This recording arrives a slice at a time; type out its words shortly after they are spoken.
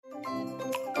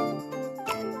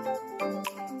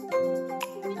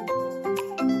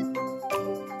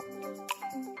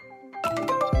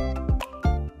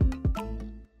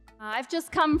just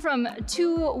come from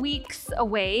 2 weeks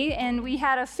away, and we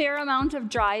had a fair amount of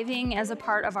driving as a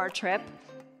part of our trip.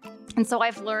 And so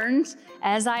I've learned,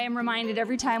 as I am reminded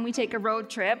every time we take a road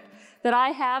trip, that I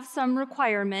have some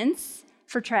requirements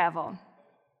for travel.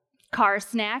 Car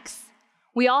snacks.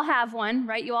 We all have one,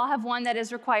 right? You all have one that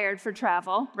is required for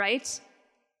travel, right?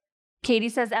 Katie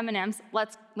says M&Ms.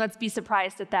 Let's be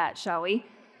surprised at that, shall we?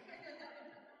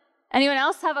 Anyone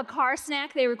else have a car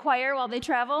snack they require while they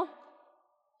travel?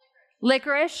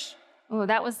 Licorice. Oh,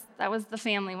 that was the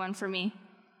family one for me.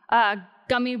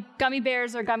 Gummy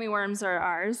bears or gummy worms are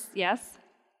ours, yes.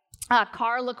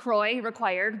 Car LaCroix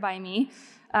required by me.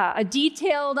 A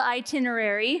detailed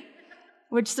itinerary,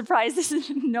 which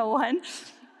surprises no one.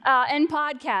 And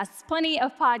podcasts, plenty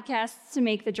of podcasts to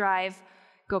make the drive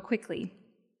go quickly.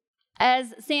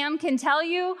 As Sam can tell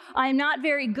you, I'm not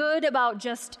very good about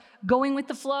just going with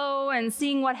the flow and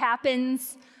seeing what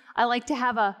happens. I like to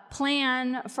have a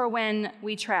plan for when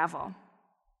we travel.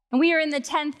 And we are in the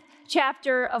 10th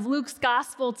chapter of Luke's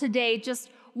gospel today, just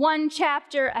one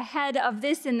chapter ahead of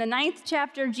this. In the 9th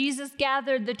chapter, Jesus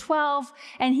gathered the 12,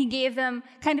 and he gave them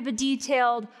kind of a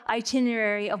detailed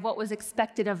itinerary of what was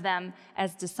expected of them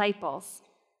as disciples.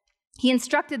 He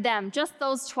instructed them, just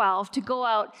those 12, to go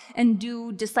out and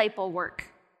do disciple work.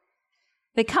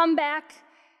 They come back,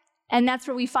 and that's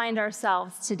where we find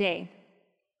ourselves today.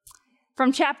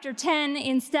 From chapter 10,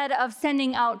 instead of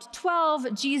sending out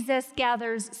 12, Jesus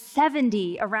gathers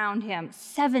 70 around him,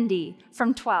 70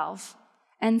 from 12,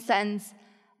 and sends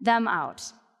them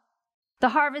out. The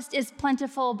harvest is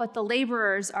plentiful, but the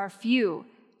laborers are few,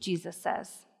 Jesus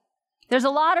says. There's a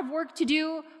lot of work to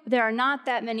do, but there are not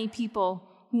that many people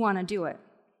who want to do it.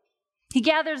 He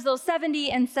gathers those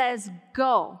 70 and says,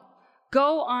 go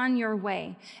on your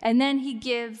way. And then he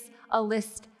gives a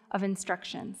list of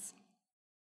instructions.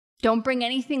 Don't bring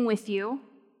anything with you.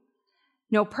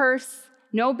 No purse,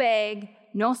 no bag,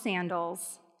 no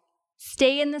sandals.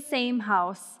 Stay in the same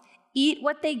house. Eat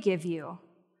what they give you.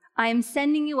 I am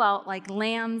sending you out like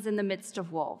lambs in the midst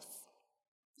of wolves.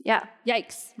 Yeah,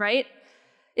 yikes, right?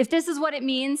 If this is what it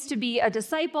means to be a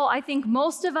disciple, I think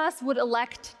most of us would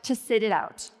elect to sit it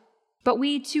out. But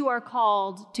we too are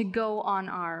called to go on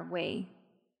our way.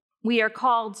 We are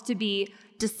called to be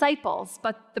disciples,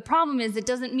 but the problem is it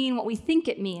doesn't mean what we think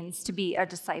it means to be a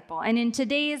disciple. And in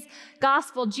today's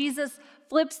gospel, Jesus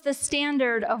flips the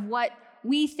standard of what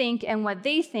we think and what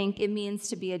they think it means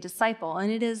to be a disciple,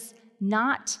 and it is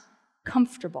not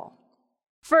comfortable.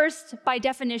 First, by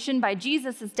definition, by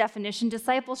Jesus' definition,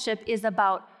 discipleship is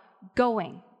about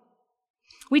going.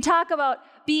 We talk about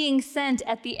being sent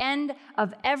at the end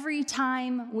of every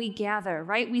time we gather,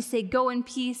 right? We say, go in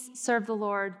peace, serve the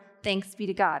Lord, thanks be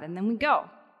to God, and then we go.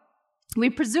 We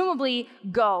presumably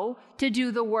go to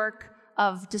do the work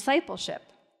of discipleship.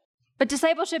 But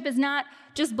discipleship is not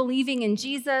just believing in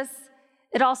Jesus.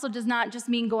 It also does not just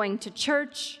mean going to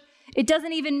church. It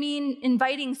doesn't even mean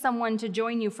inviting someone to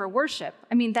join you for worship.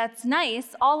 I mean, that's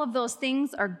nice. All of those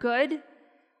things are good,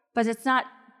 but it's not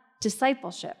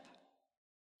discipleship.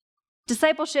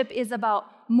 Discipleship is about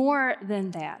more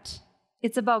than that.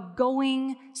 It's about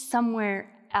going somewhere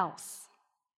else.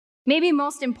 Maybe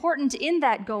most important in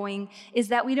that going is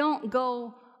that we don't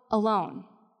go alone.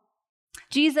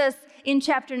 Jesus, in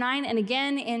chapter 9 and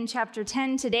again in chapter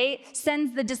 10 today,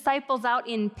 sends the disciples out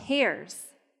in pairs.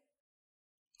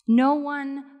 No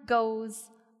one goes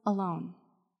alone.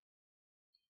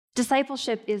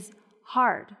 Discipleship is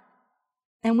hard,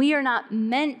 and we are not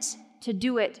meant to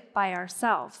do it by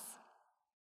ourselves.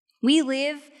 We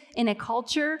live in a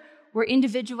culture where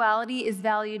individuality is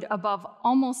valued above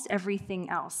almost everything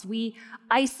else. We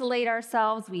isolate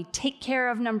ourselves, we take care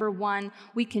of number one,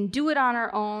 we can do it on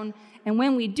our own, and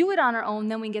when we do it on our own,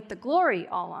 then we get the glory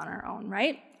all on our own,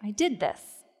 right? I did this.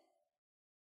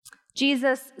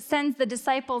 Jesus sends the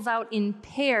disciples out in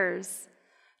pairs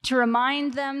to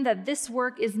remind them that this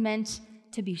work is meant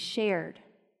to be shared.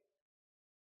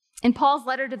 In Paul's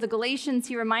letter to the Galatians,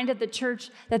 he reminded the church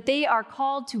that they are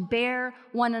called to bear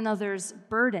one another's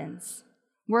burdens,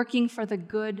 working for the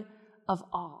good of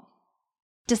all.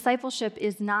 Discipleship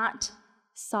is not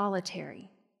solitary.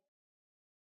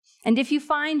 And if you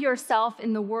find yourself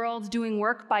in the world doing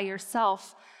work by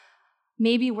yourself,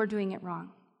 maybe we're doing it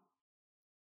wrong.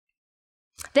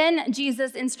 Then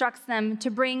Jesus instructs them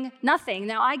to bring nothing.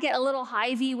 Now, I get a little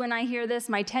hivey when I hear this.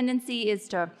 My tendency is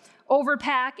to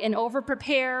overpack and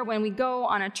overprepare when we go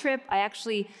on a trip. I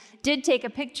actually did take a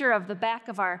picture of the back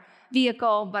of our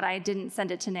vehicle, but I didn't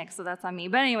send it to Nick, so that's on me.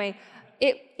 But anyway,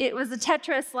 it was a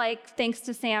Tetris-like, thanks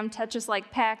to Sam,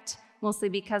 Tetris-like packed, mostly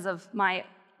because of my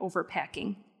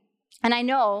overpacking. And I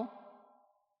know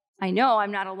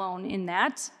I'm not alone in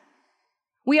that.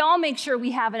 We all make sure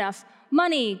we have enough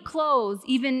money, clothes,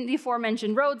 even the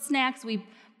aforementioned road snacks. We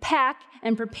pack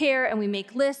and prepare, and we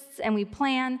make lists and we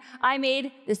plan. I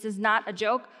made, this is not a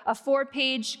joke, a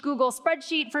 4-page Google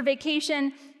spreadsheet for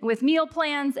vacation with meal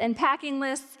plans and packing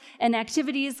lists and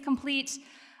activities complete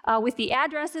with the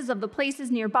addresses of the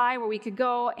places nearby where we could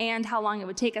go and how long it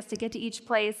would take us to get to each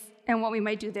place and what we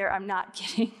might do there. I'm not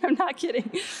kidding. I'm not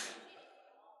kidding.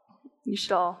 You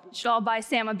should all buy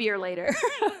Sam a beer later.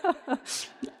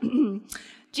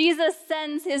 Jesus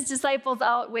sends his disciples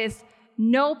out with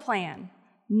no plan,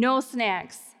 no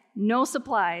snacks, no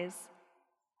supplies.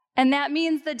 And that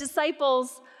means the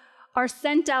disciples are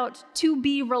sent out to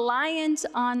be reliant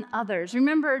on others.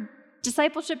 Remember,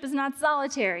 discipleship is not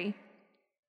solitary.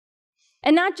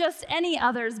 And not just any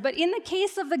others, but in the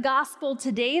case of the gospel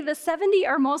today, the 70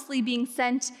 are mostly being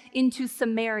sent into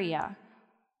Samaria,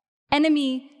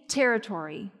 enemy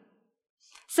territory.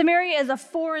 Samaria is a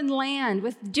foreign land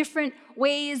with different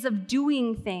ways of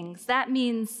doing things. That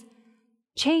means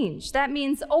change. That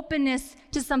means openness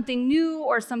to something new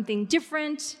or something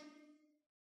different.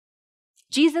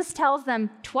 Jesus tells them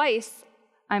twice,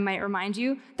 I might remind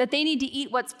you, that they need to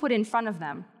eat what's put in front of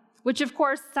them, which of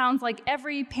course sounds like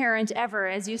every parent ever.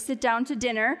 As you sit down to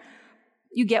dinner,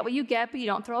 you get what you get, but you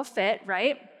don't throw a fit,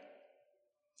 right?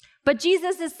 But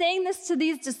Jesus is saying this to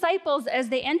these disciples as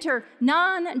they enter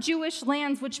non-Jewish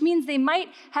lands, which means they might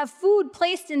have food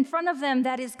placed in front of them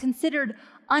that is considered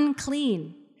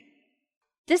unclean.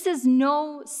 This is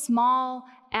no small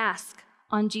ask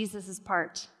on Jesus'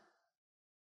 part.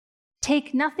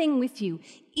 Take nothing with you.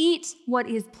 Eat what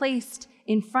is placed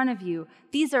in front of you.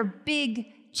 These are big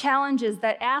challenges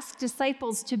that ask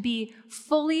disciples to be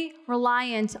fully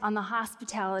reliant on the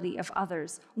hospitality of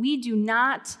others. We do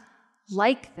not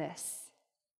like this.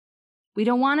 We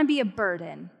don't want to be a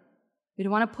burden. We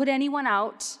don't want to put anyone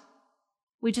out.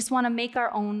 We just want to make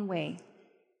our own way.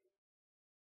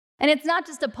 And it's not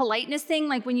just a politeness thing,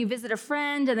 like when you visit a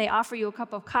friend and they offer you a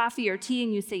cup of coffee or tea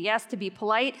and you say yes to be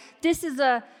polite. This is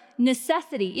a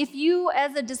necessity. If you,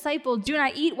 as a disciple, do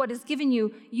not eat what is given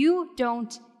you, you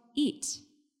don't eat.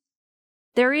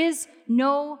 There is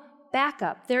no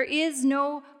backup. There is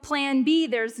no plan B.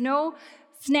 There's no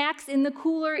snacks in the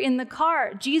cooler in the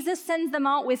car. Jesus sends them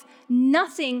out with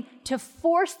nothing to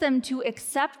force them to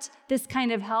accept this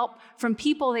kind of help from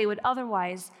people they would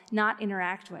otherwise not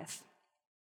interact with.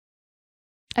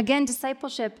 Again,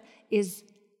 discipleship is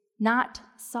not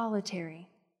solitary.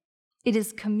 It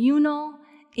is communal.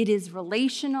 It is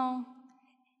relational.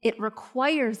 It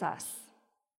requires us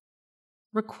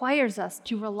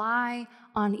to rely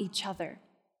on each other.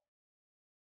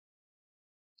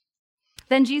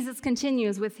 Then Jesus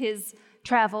continues with his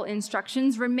travel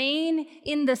instructions. Remain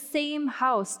in the same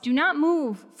house. Do not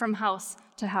move from house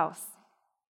to house.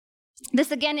 This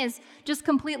again is just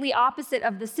completely opposite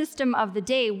of the system of the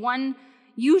day. One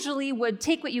usually would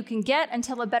take what you can get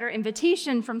until a better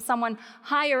invitation from someone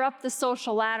higher up the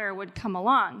social ladder would come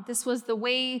along. This was the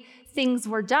way things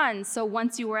were done. So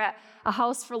once you were at a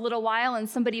house for a little while and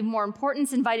somebody of more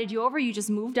importance invited you over, you just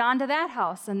moved on to that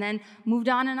house and then moved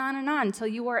on and on and on until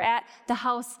you were at the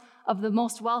house of the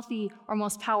most wealthy or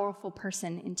most powerful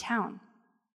person in town.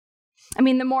 I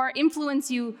mean, the more influence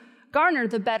you garner,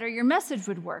 the better your message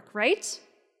would work, right?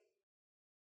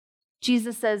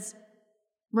 Jesus says,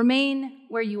 remain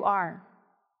where you are.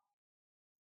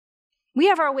 We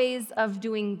have our ways of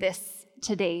doing this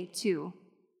today, too,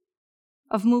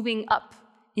 of moving up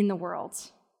in the world.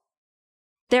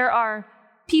 There are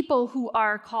people who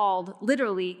are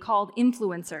literally called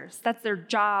influencers. That's their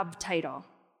job title.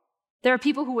 There are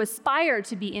people who aspire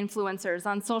to be influencers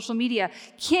on social media.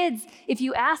 Kids, if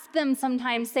you ask them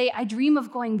sometimes, say, I dream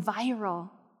of going viral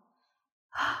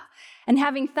and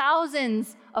having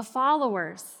thousands of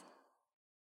followers.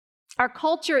 Our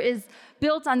culture is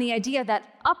built on the idea that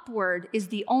upward is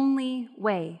the only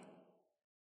way.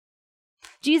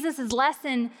 Jesus'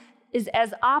 lesson is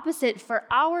as opposite for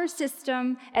our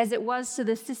system as it was to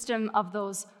the system of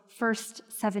those first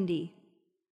 70.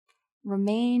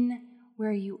 Remain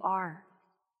where you are.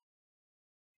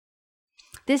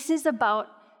 This is about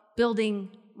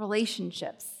building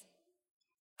relationships.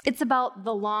 It's about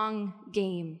the long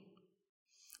game.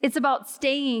 It's about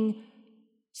staying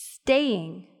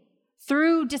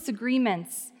through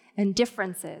disagreements and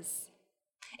differences.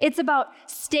 It's about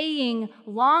staying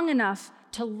long enough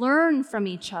to learn from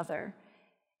each other.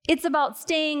 It's about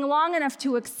staying long enough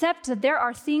to accept that there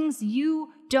are things you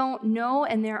don't know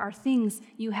and there are things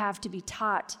you have to be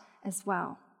taught as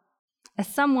well. As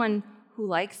someone who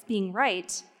likes being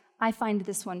right, I find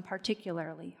this one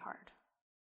particularly hard.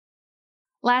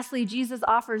 Lastly, Jesus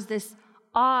offers this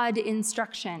odd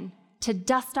instruction to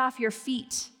dust off your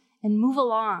feet and move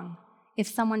along if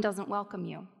someone doesn't welcome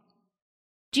you.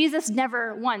 Jesus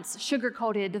never once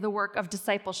sugarcoated the work of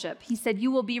discipleship. He said,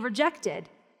 you will be rejected.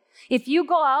 If you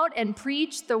go out and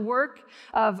preach the work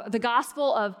of the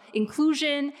gospel of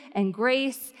inclusion and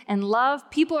grace and love,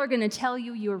 people are going to tell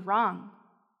you you're wrong.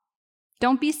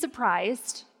 Don't be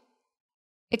surprised.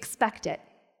 Expect it.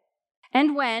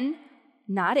 And when,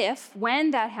 not if,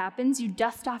 when that happens, you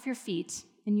dust off your feet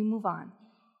and you move on.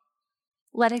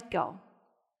 Let it go.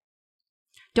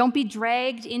 Don't be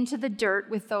dragged into the dirt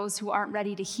with those who aren't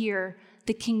ready to hear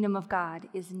the kingdom of God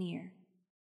is near.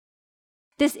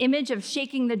 This image of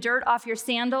shaking the dirt off your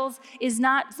sandals is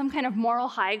not some kind of moral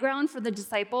high ground for the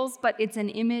disciples, but it's an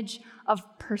image of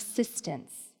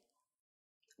persistence.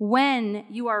 When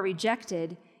you are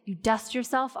rejected, you dust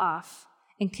yourself off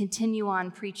and continue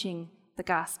on preaching the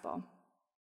gospel.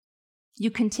 You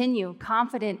continue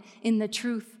confident in the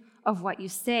truth of what you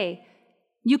say.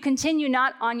 You continue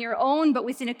not on your own, but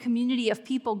within a community of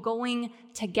people going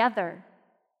together.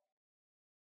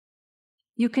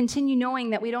 You continue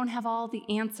knowing that we don't have all the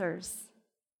answers.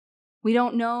 We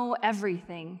don't know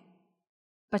everything,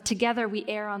 but together we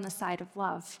err on the side of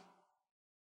love.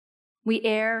 We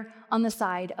err on the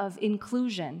side of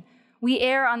inclusion. We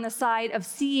err on the side of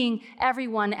seeing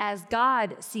everyone as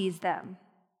God sees them.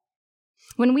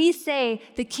 When we say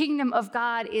the kingdom of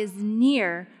God is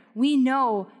near, we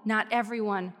know not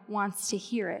everyone wants to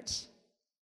hear it.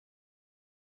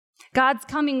 God's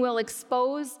coming will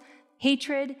expose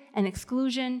hatred and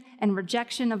exclusion and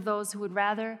rejection of those who would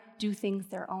rather do things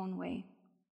their own way.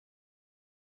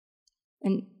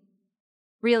 And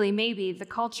really, maybe the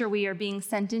culture we are being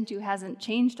sent into hasn't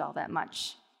changed all that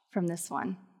much from this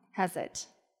one, has it?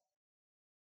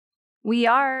 We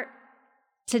are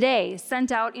today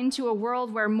sent out into a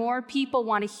world where more people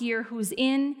want to hear who's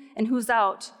in and who's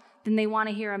out than they want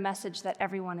to hear a message that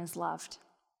everyone is loved.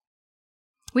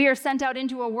 We are sent out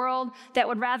into a world that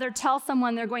would rather tell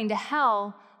someone they're going to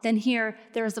hell than hear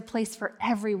there is a place for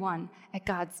everyone at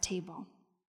God's table.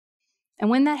 And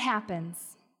when that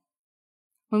happens,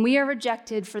 when we are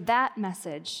rejected for that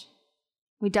message,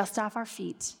 we dust off our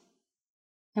feet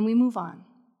and we move on.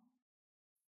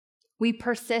 We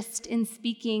persist in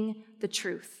speaking the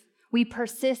truth. We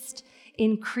persist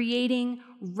in creating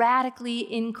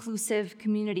radically inclusive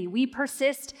community. We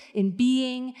persist in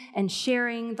being and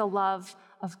sharing the love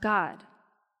of God.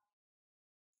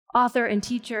 Author and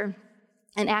teacher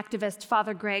and activist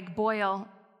Father Greg Boyle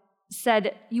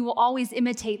said, "You will always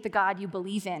imitate the God you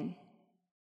believe in."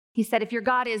 He said, if your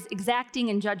God is exacting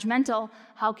and judgmental,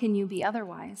 how can you be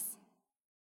otherwise?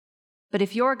 But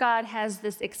if your God has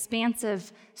this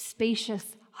expansive,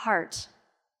 spacious heart,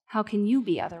 how can you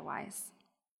be otherwise?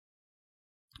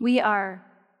 We are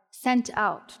sent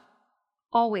out,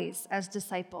 always as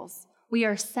disciples. We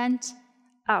are sent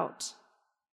out.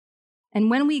 And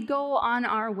when we go on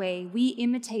our way, we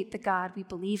imitate the God we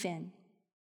believe in.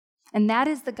 And that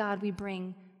is the God we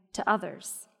bring to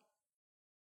others.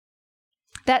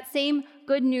 That same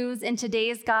good news in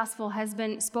today's gospel has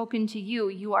been spoken to you.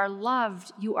 You are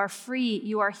loved, you are free,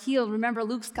 you are healed. Remember,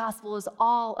 Luke's gospel is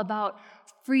all about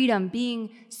freedom,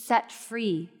 being set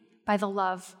free by the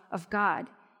love of God.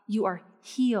 You are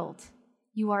healed.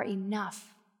 You are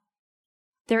enough.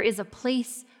 There is a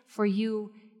place for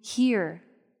you here.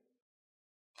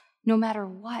 No matter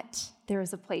what, there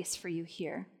is a place for you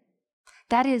here.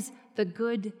 That is the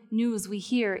good news we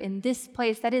hear in this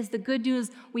place. That is the good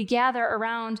news we gather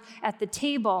around at the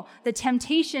table. The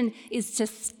temptation is to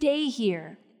stay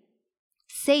here,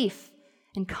 safe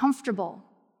and comfortable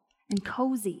and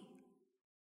cozy.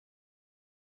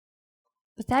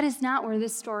 But that is not where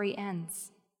this story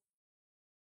ends.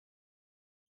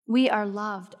 We are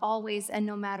loved always and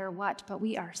no matter what, but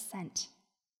we are sent.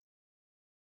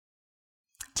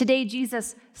 Today,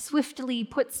 Jesus swiftly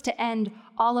puts to end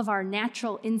all of our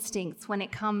natural instincts when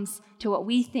it comes to what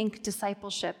we think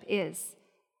discipleship is.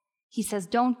 He says,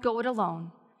 don't go it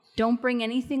alone. Don't bring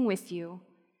anything with you.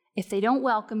 If they don't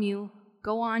welcome you,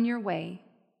 go on your way.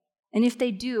 And if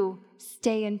they do,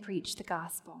 stay and preach the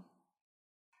gospel.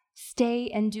 Stay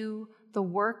and do the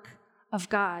work of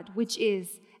God, which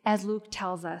is, as Luke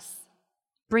tells us,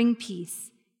 bring peace,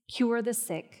 cure the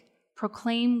sick,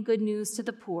 proclaim good news to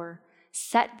the poor,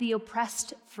 set the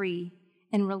oppressed free,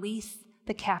 and release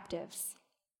the captives.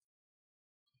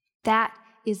 That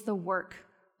is the work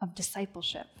of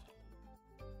discipleship.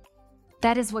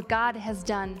 That is what God has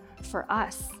done for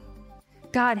us.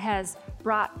 God has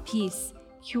brought peace,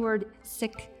 cured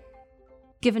sick,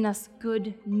 given us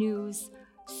good news,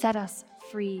 set us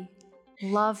free,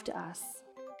 loved us.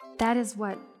 That is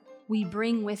what we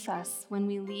bring with us when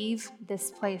we leave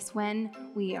this place, when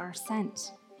we are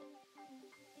sent.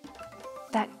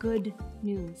 That good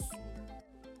news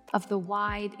of the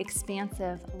wide,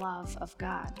 expansive love of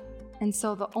God. And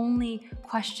so the only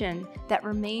question that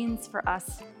remains for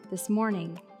us this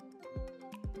morning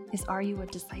is, are you a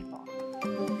disciple?